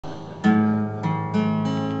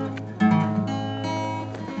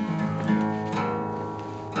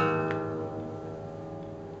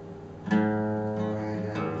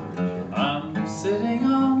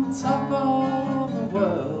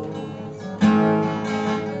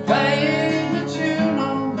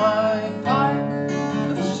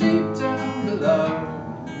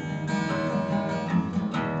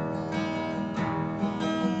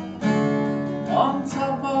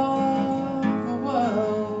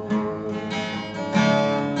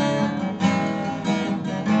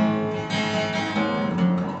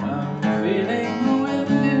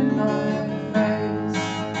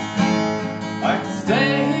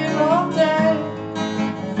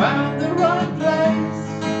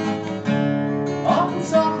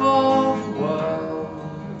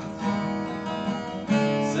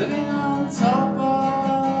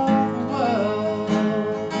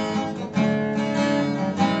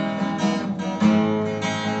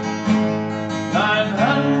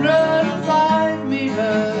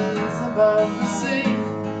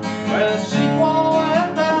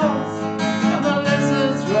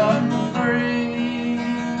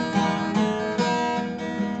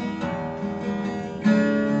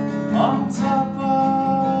on top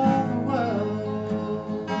of the world,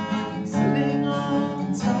 sitting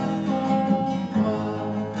on top of the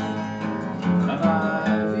world. And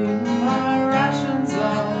I've eaten my rations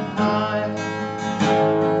of my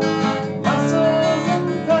mussels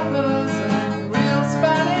and peppers and real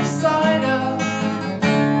Spanish cider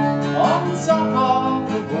on top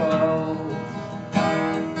of the world.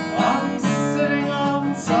 I'm sitting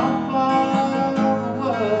on top of the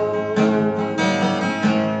world.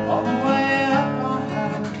 On the way up I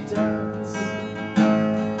had a dance,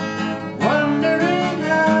 wondering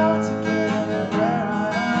how to get where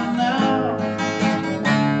I am now,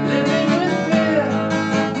 living with fear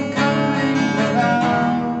and coming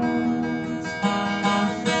without.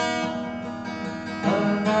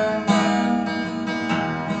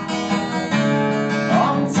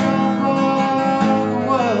 On top of the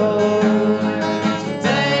world,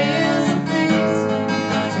 today is a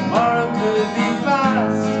feast, tomorrow could be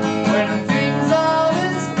fast. When things are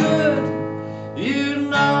this good, you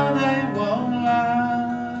know they won't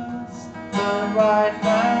last. But right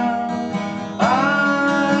now,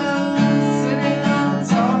 I'm sitting on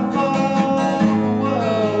top of the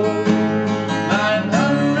world,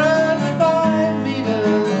 905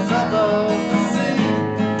 meters above the sea,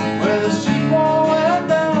 where the sheep won't wear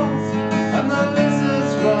bells and the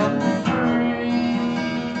lizards run free.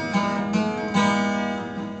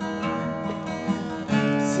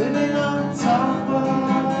 Sitting on top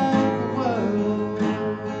of the world,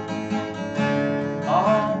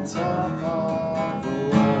 on top of the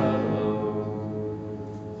world.